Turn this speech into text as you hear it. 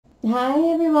Hi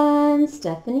everyone,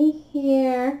 Stephanie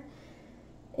here.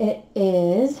 It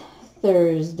is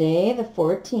Thursday the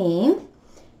 14th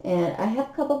and I have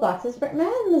a couple boxes for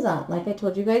Amazon like I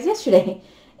told you guys yesterday.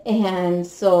 And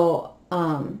so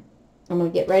I'm going to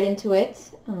get right into it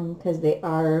because they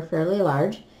are fairly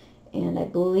large and I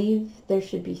believe there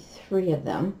should be 3 of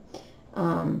them.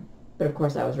 But of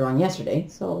course I was wrong yesterday,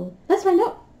 so let's find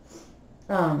out.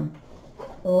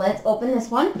 Let's open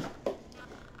this one.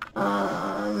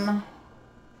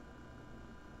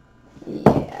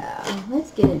 Yeah,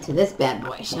 let's get into this bad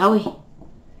boy, shall we?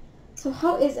 So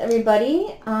how is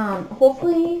everybody?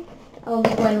 Hopefully I'll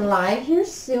be going live here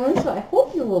soon, so I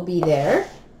hope you will be there.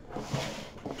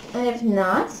 And if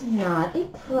not a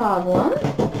problem,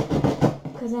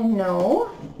 because I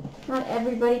know not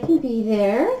everybody can be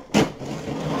there.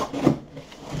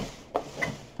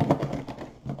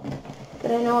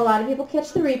 But I know a lot of people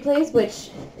catch the replays, which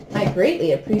I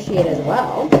greatly appreciate as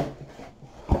well.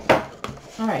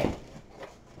 All right.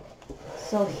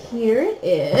 So here it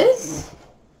is.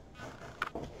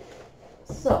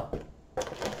 So,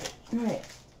 all right,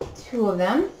 2 of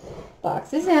them.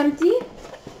 Box is empty.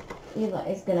 Eli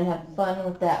is going to have fun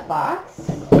with that box.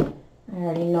 I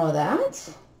already know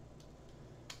that.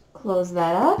 Close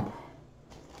that up.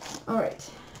 All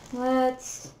right,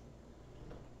 let's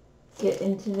get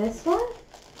into this one.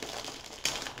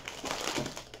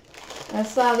 I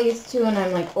saw these 2 and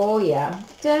I'm like, oh yeah,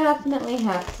 definitely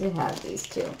have to have these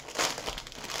 2.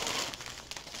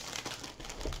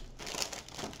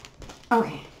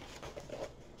 Okay.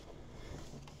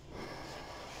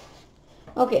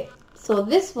 Okay, so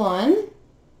this one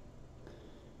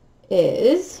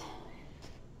is,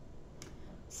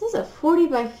 it says a 40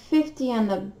 by 50 on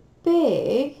the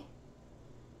big,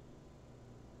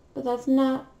 but that's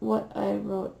not what I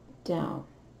wrote down.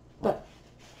 But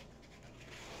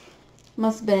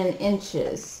must have been in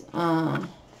inches,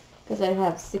 because I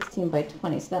have 16 by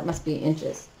 20, so that must be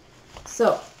inches.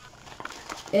 So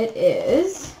it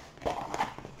is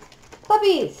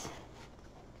puppies.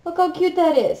 Look how cute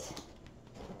that is.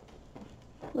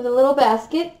 With a little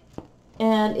basket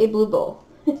and a blue bow.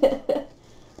 Look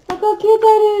how cute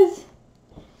that is.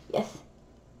 Yes.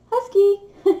 Husky.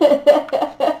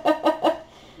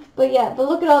 But yeah, but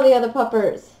look at all the other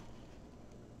puppers.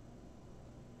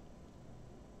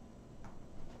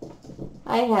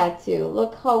 I had to.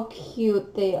 Look how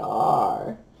cute they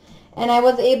are. And I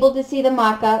was able to see the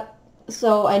mock-up,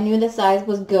 so I knew the size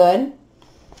was good.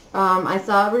 I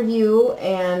saw a review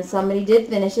and somebody did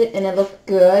finish it and it looked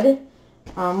good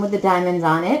with the diamonds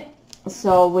on it,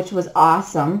 so which was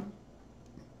awesome.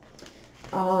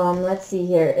 Let's see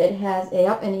here. It has a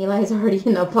and Eli's already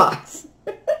in the box.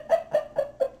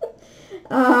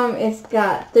 It's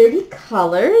got 30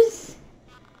 colors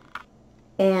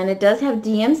and it does have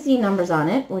DMC numbers on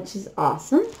it, which is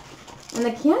awesome. And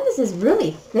the canvas is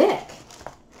really thick.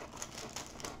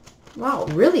 Wow,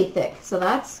 really thick. So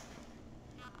that's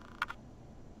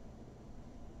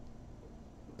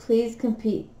please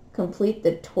complete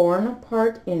the torn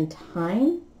part in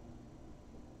time.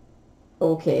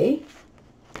 Okay.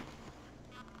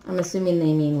 I'm assuming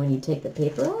they mean when you take the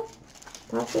paper off?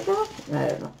 Plastic off? I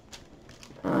don't know.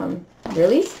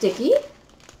 Really sticky.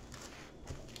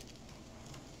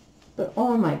 But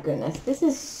oh my goodness, this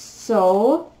is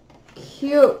so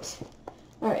cute.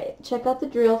 Alright, check out the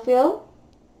drill fill.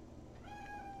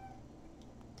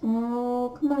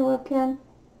 Oh, come on, webcam.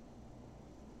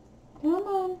 Come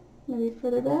on. Maybe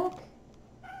further back.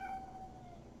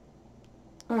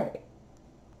 Alright.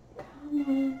 Come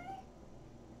on.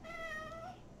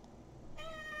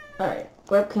 Alright.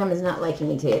 Webcam is not liking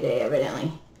me today,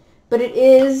 evidently. But it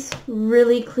is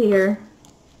really clear.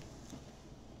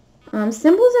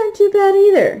 Symbols aren't too bad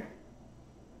either.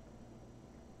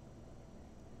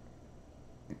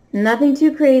 Nothing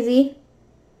too crazy.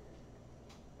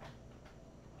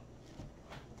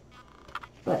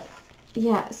 But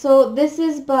yeah, so this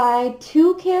is by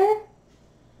 2 Care.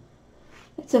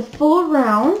 It's a full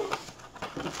round,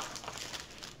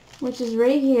 which is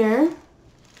right here.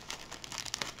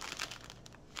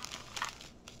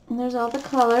 And there's all the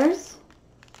colors.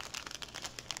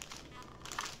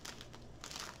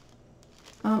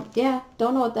 Yeah,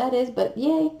 don't know what that is, but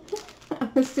yay.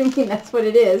 I'm assuming that's what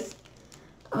it is.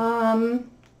 But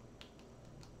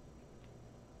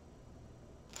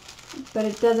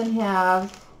it doesn't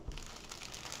have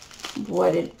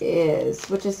what it is,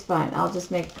 which is fine. I'll just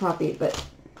make a copy, but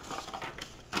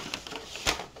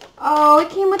oh, it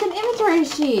came with an inventory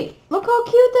sheet. Look how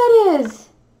cute that is.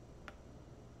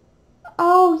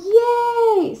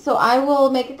 Oh, yay. So I will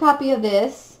make a copy of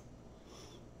this.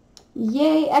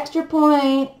 Yay, extra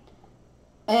point.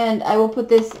 And I will put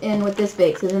this in with this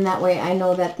bag, so then that way I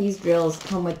know that these drills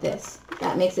come with this.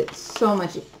 That makes it so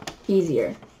much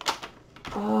easier.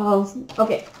 Oh,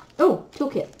 okay. Oh,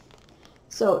 toolkit.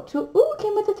 So, ooh,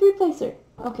 came with a 3-placer.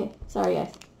 Okay, sorry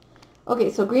guys.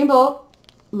 Okay, so green bolt,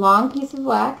 long piece of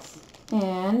wax,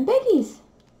 and baggies.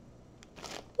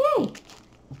 Yay!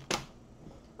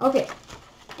 Okay,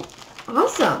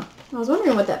 awesome. I was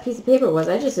wondering what that piece of paper was.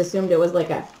 I just assumed it was like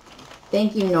a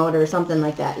thank you note or something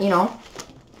like that, you know.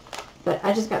 But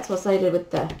I just got so excited with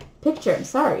the picture. I'm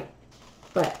sorry.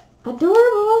 But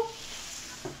adorable.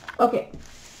 Okay,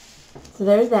 so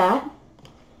there's that.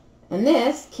 And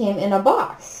this came in a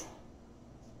box.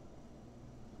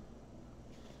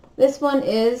 This one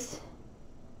is,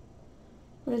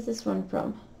 what is this one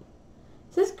from?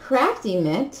 It says Crafty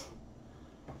Mint,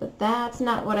 but that's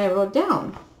not what I wrote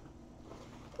down.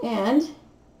 And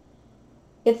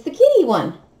it's the kitty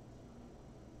one.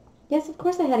 Yes, of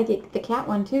course I had to get the cat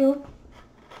one too.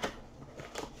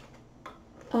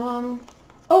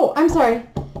 Oh, I'm sorry.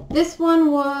 This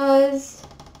one was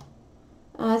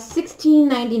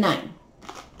 $16.99.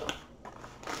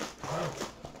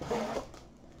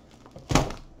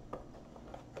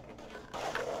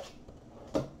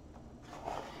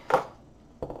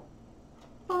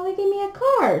 Oh, they gave me a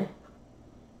card.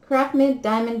 Craft Mint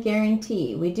Diamond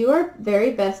Guarantee. We do our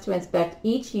very best to inspect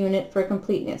each unit for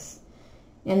completeness.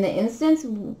 In the instance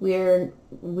where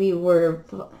we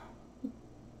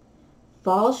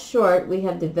fall short, we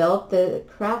have developed the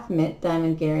Craft Mint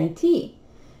Diamond Guarantee.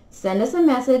 Send us a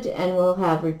message and we'll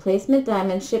have replacement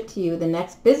diamonds shipped to you the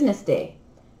next business day.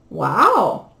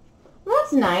 Wow,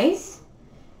 that's nice.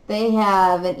 They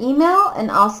have an email and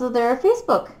also they're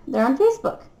Facebook. They're on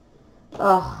Facebook.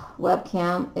 Oh,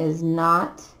 webcam is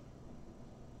not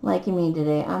liking me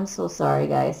today. I'm so sorry,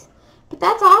 guys. But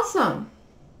that's awesome.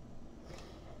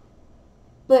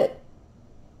 But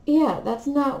yeah, that's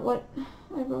not what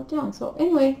I wrote down. So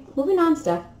anyway, moving on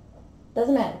stuff.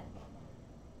 Doesn't matter.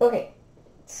 Okay,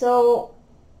 so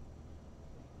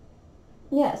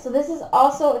yeah, so this is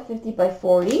also a 50 by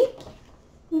 40.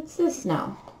 What's this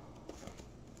now?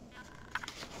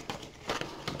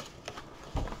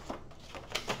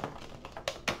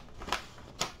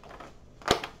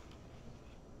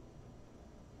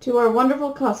 To our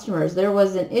wonderful customers, there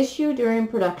was an issue during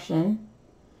production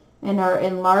and our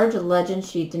enlarged legend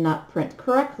sheet did not print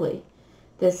correctly.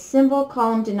 The symbol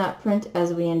column did not print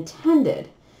as we intended.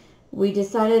 We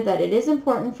decided that it is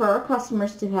important for our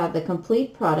customers to have the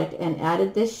complete product and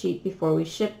added this sheet before we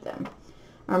ship them.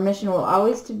 Our mission will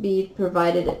always to be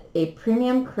provided a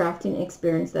premium crafting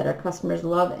experience that our customers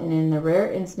love, and in the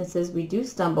rare instances we do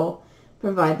stumble,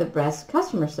 provide the best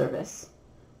customer service.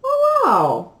 Oh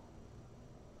wow!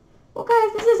 Well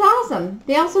guys, this is awesome.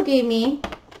 They also gave me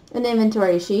an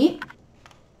inventory sheet.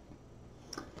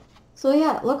 So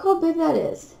yeah, look how big that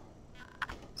is.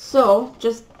 So,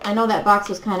 I know that box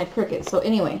was kind of crooked. So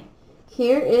anyway,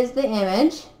 here is the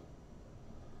image.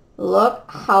 Look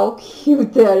how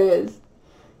cute that is.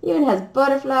 It even has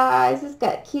butterflies. It's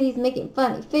got kitties making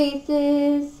funny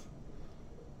faces.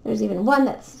 There's even one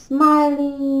that's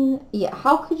smiling. Yeah,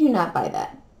 how could you not buy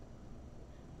that?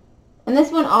 And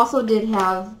this one also did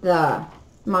have the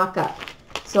mock-up,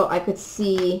 so I could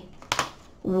see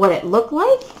what it looked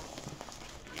like.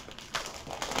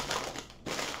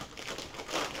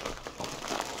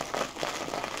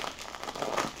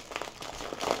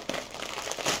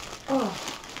 Oh.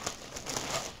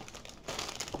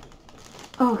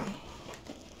 Okay.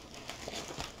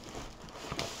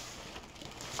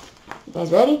 You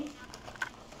guys ready?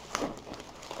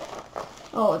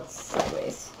 Oh, it's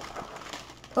sideways.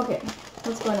 Okay,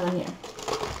 what's going on here?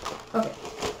 Okay.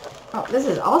 Oh, this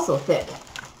is also thick.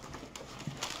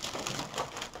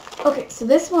 Okay, so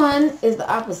this one is the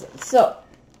opposite. So,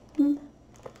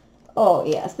 oh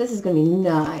yes, this is going to be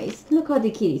nice. Look how the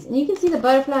kitties. And you can see the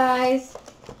butterflies.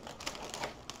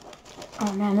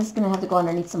 Oh man, this is going to have to go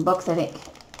underneath some books, I think.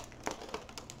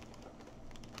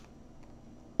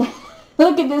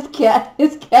 Look at this cat.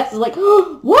 This cat's like,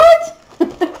 oh, what?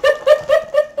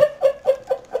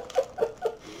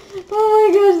 Oh my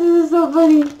gosh, this is so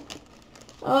funny.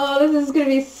 Oh, this is going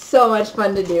to be so much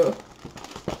fun to do.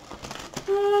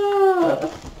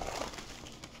 Oh.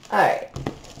 Alright.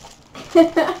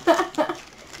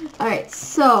 Alright,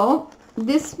 so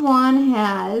this one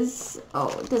has, oh,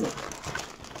 it doesn't,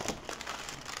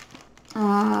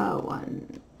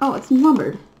 it's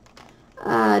numbered.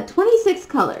 26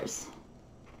 colors.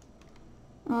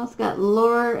 Oh, it's got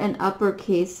lower and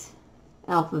uppercase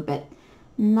alphabet.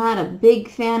 Not a big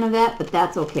fan of that, but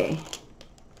that's okay.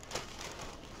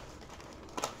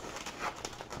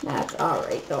 That's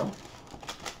alright though.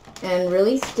 and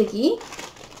really sticky.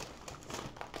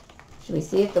 Should we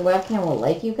see if the webcam will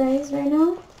like you guys right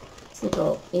now? See if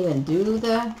it'll even do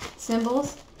the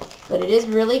symbols. But it is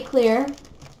really clear.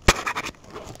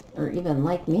 Or even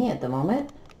like me at the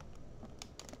moment.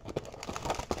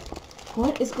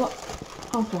 What is going...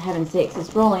 Oh, for heaven's sakes,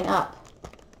 it's rolling up.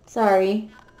 Sorry.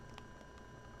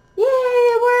 Yay,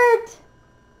 it worked!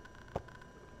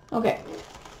 Okay.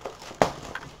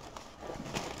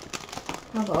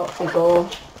 How about we go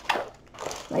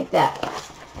like that?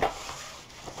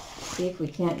 See if we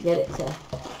can't get it to...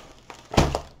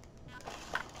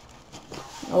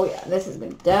 Oh yeah, this is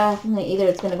definitely either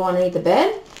it's going to go underneath the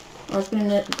bed or it's going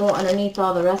to go underneath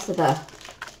all the rest of the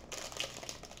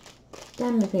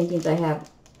diamond paintings I have.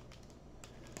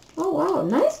 Oh wow,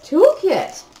 nice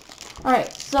toolkit.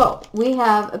 Alright, so we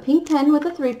have a pink pen with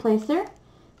a 3-placer.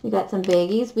 We got some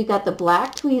baggies. We got the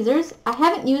black tweezers. I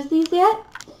haven't used these yet,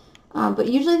 but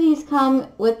usually these come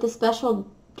with the special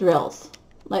drills,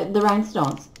 like the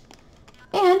rhinestones.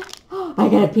 And, oh, I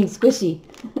got a pink squishy.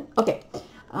 Okay.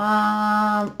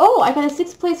 Oh, I got a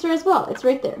 6-placer as well. It's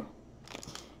right there.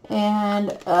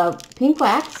 And pink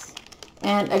wax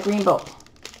and a green boat.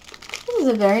 This is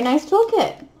a very nice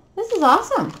toolkit. This is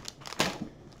awesome.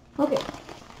 Okay.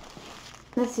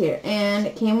 Let's see here. And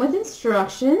it came with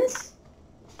instructions.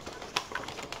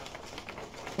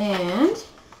 And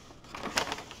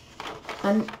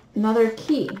another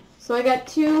key. So I got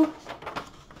 2.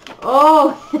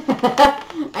 Oh,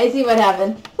 I see what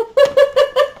happened.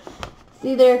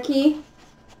 See their key?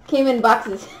 Came in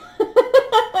boxes.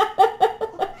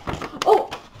 Oh,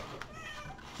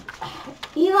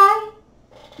 Eli,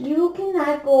 you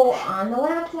cannot go on the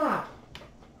laptop.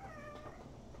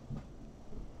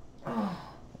 Oh,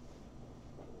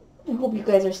 I hope you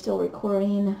guys are still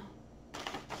recording.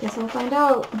 Guess I'll find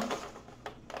out.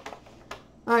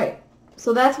 Alright,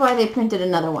 so that's why they printed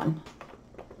another one.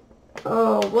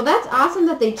 Oh, well that's awesome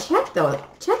that they checked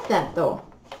that though.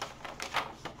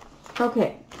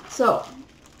 Okay, so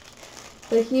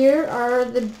here are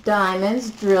the diamonds,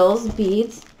 drills,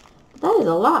 beads. That is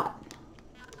a lot.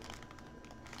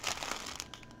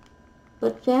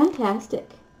 But fantastic.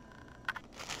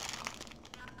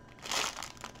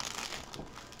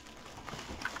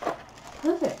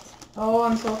 Perfect. Oh,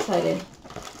 I'm so excited.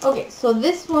 Okay, so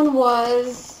this one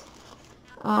was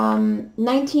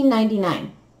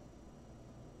 $19.99.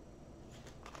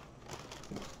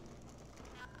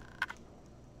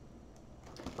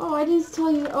 Oh, I didn't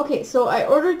tell you. Okay, so I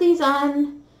ordered these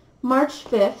on March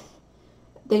 5th.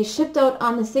 They shipped out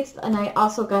on the 6th, and I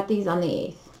also got these on the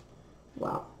 8th.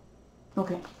 Wow.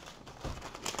 Okay.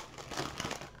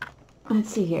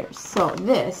 Let's see here. So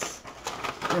this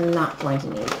I'm not going to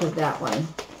need because that one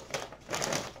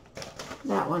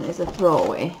is a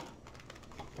throwaway.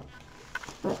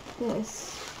 But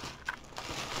this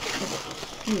is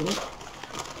cute.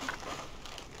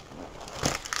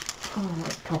 Oh,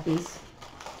 those puppies.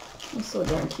 They're so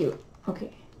darn cute.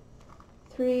 Okay.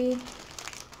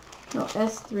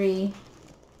 S3.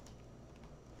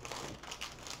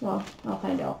 Well, I'll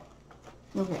find out.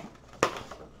 Okay.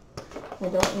 I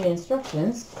don't need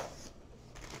instructions.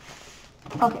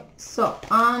 Okay, so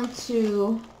on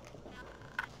to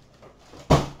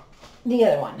the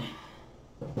other one.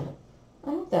 I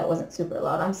hope that wasn't super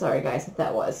loud. I'm sorry, guys, if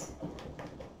that was.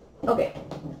 Okay.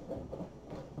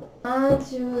 On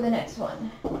to the next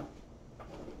one.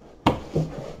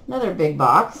 Another big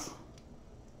box.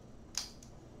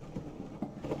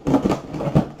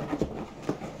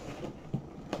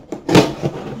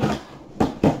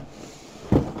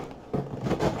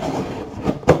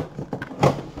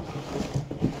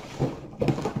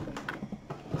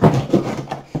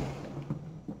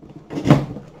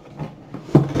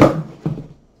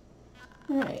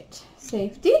 Alright,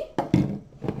 safety.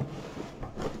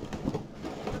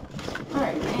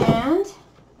 Alright, and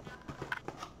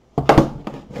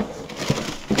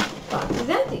box is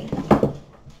empty.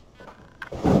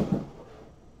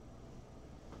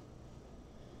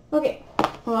 Okay,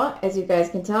 well, as you guys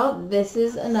can tell, this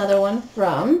is another one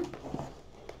from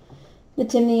the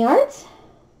Timney Arts.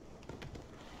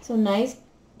 So nice,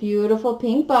 beautiful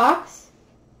pink box.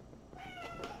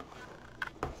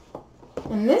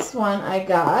 And this one I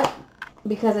got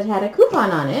because it had a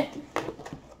coupon on it.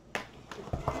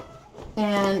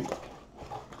 And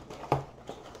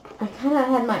I kind of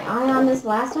had my eye on this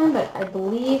last time, but I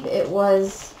believe it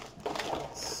was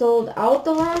sold out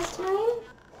the last time.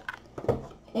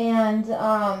 And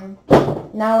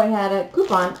now it had a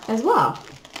coupon as well.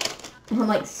 And I'm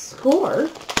like, score?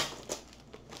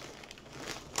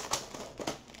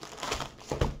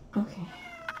 Okay.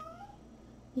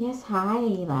 Yes, hi,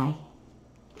 Eli.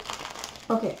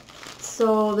 Okay,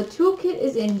 so the toolkit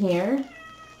is in here.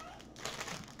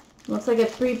 Looks like a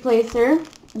 3-placer,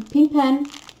 a pink pen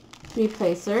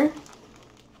 3-placer.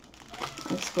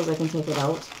 I suppose I can take it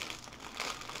out.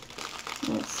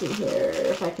 Let's see here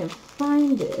if I can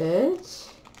find it.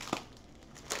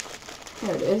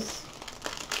 There it is.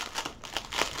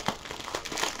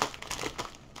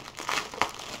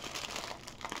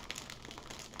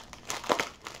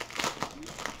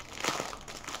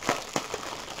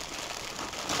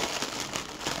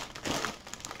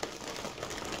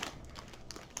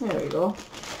 There we go.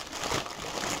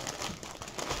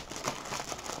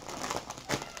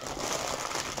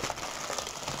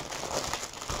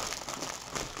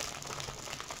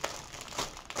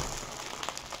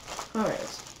 All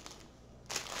right.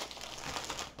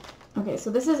 Okay, so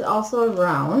this is also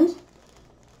round.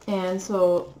 And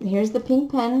so here's the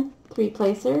pink pen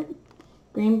 3-placer,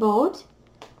 green boat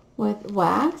with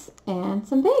wax and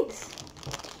some bags.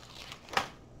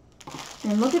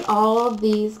 And look at all of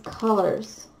these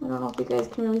colors. I don't know if you guys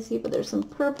can really see, but there's some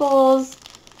purples,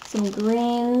 some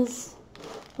greens,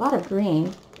 a lot of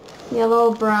green,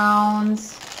 yellow,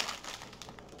 browns.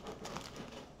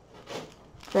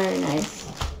 Very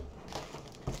nice.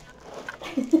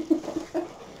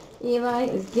 Eli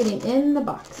is getting in the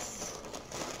box.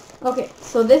 Okay,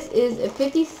 so this is a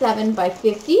 57 by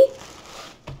 50.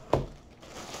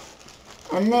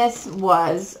 And this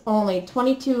was only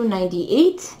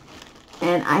 $22.98.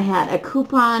 And I had a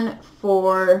coupon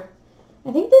for,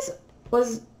 I think this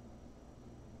was,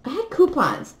 I had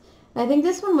coupons. I think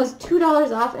this one was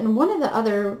 $2 off, and one of the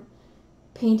other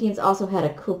paintings also had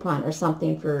a coupon or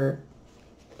something for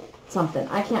something.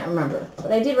 I can't remember.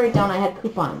 But I did write down I had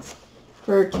coupons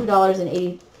for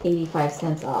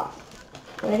 $2.85 off.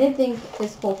 But I didn't think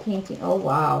this whole painting, oh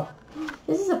wow.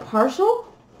 This is a partial?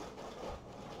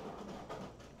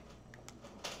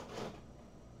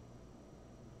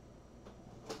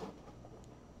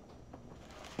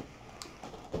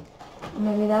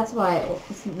 Maybe that's why it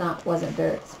wasn't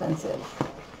very expensive.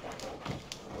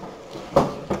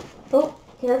 Oh,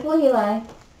 careful, Eli.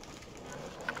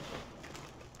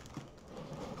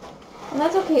 And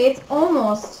that's okay. It's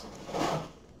almost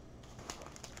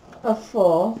a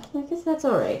full. I guess that's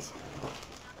all right.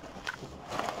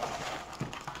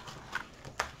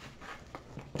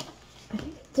 I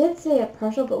think it did say a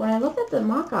partial, but when I looked at the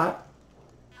mock-up,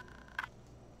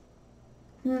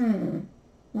 well,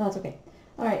 that's okay.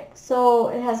 Alright, so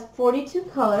it has 42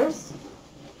 colors.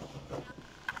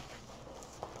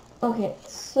 Okay,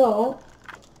 so,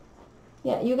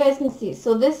 yeah, you guys can see.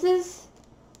 So this is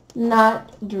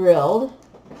not drilled,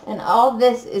 and all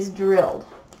this is drilled.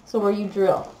 So where you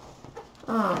drill.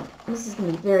 This is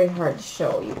going to be very hard to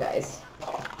show you guys.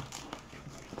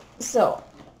 So,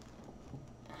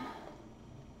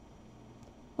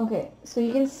 okay, so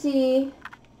you can see.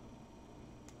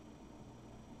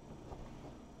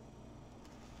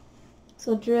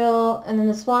 So drill, and then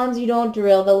the swans you don't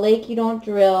drill, the lake you don't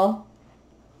drill.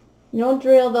 You don't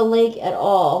drill the lake at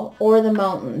all, or the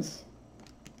mountains.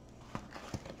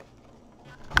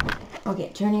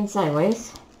 Okay, turning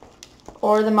sideways.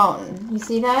 Or the mountain. You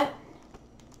see that?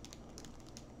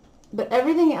 But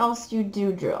everything else you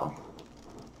do drill.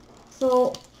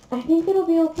 So, I think it'll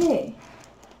be okay.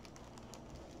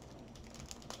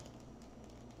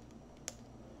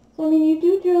 So, I mean, you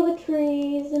do drill the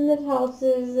trees, and the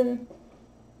houses, and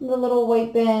the little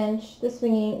white bench, the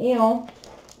swinging, you know,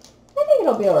 I think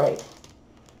it'll be alright.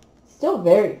 Still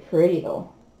very pretty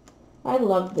though. I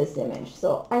love this image,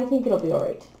 so I think it'll be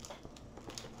alright.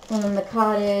 And then the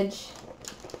cottage,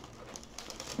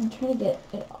 I'm trying to get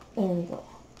it, there we go,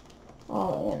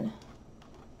 all in.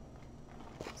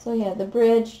 So yeah, the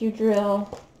bridge you drill,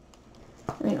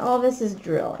 I mean all this is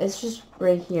drill. It's just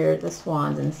right here, the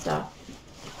swans and stuff.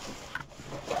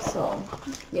 So,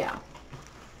 yeah.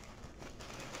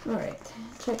 Alright,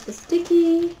 check the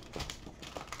sticky.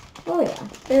 Oh yeah,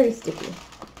 very sticky.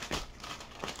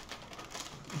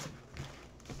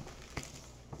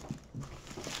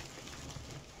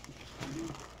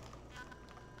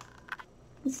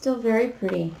 It's still very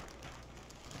pretty.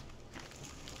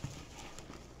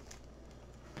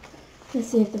 Let's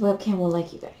see if the webcam will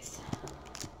like you guys.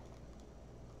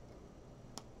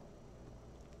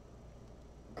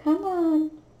 Come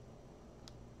on.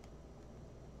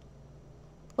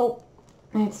 Oh,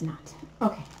 it's not.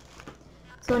 Okay.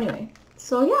 So anyway,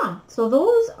 so yeah, so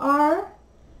those are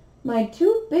my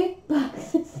 2 big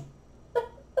boxes.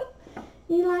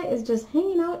 Eli is just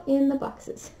hanging out in the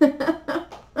boxes.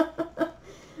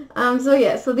 So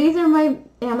yeah, so these are my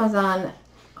Amazon,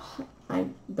 I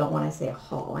don't want to say a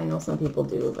haul, I know some people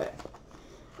do, but,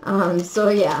 so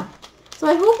yeah. So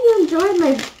I hope you enjoyed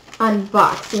my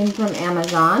unboxing from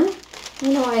Amazon.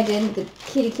 You know what I did? The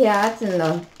kitty cats and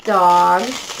the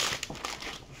dogs.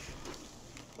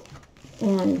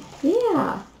 And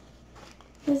yeah,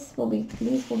 these will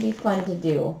be fun to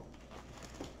do.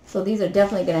 So these are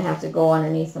definitely going to have to go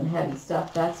underneath some heavy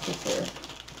stuff, that's for sure,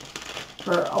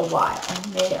 for a while.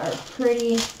 They are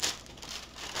pretty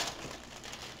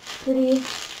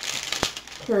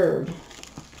curved.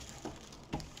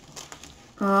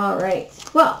 All right.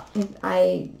 Well,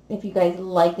 if you guys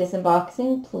like this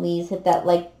unboxing, please hit that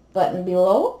like button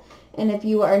below. And if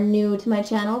you are new to my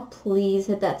channel, please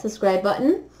hit that subscribe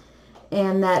button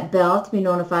and that bell to be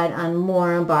notified on more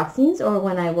unboxings or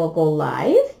when I will go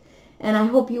live. And I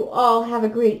hope you all have a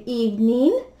great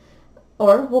evening,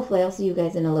 or hopefully I'll see you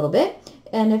guys in a little bit.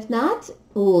 And if not,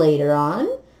 later on.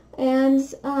 And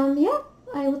yeah,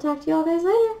 I will talk to you all guys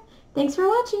later. Thanks for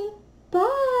watching.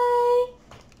 Bye.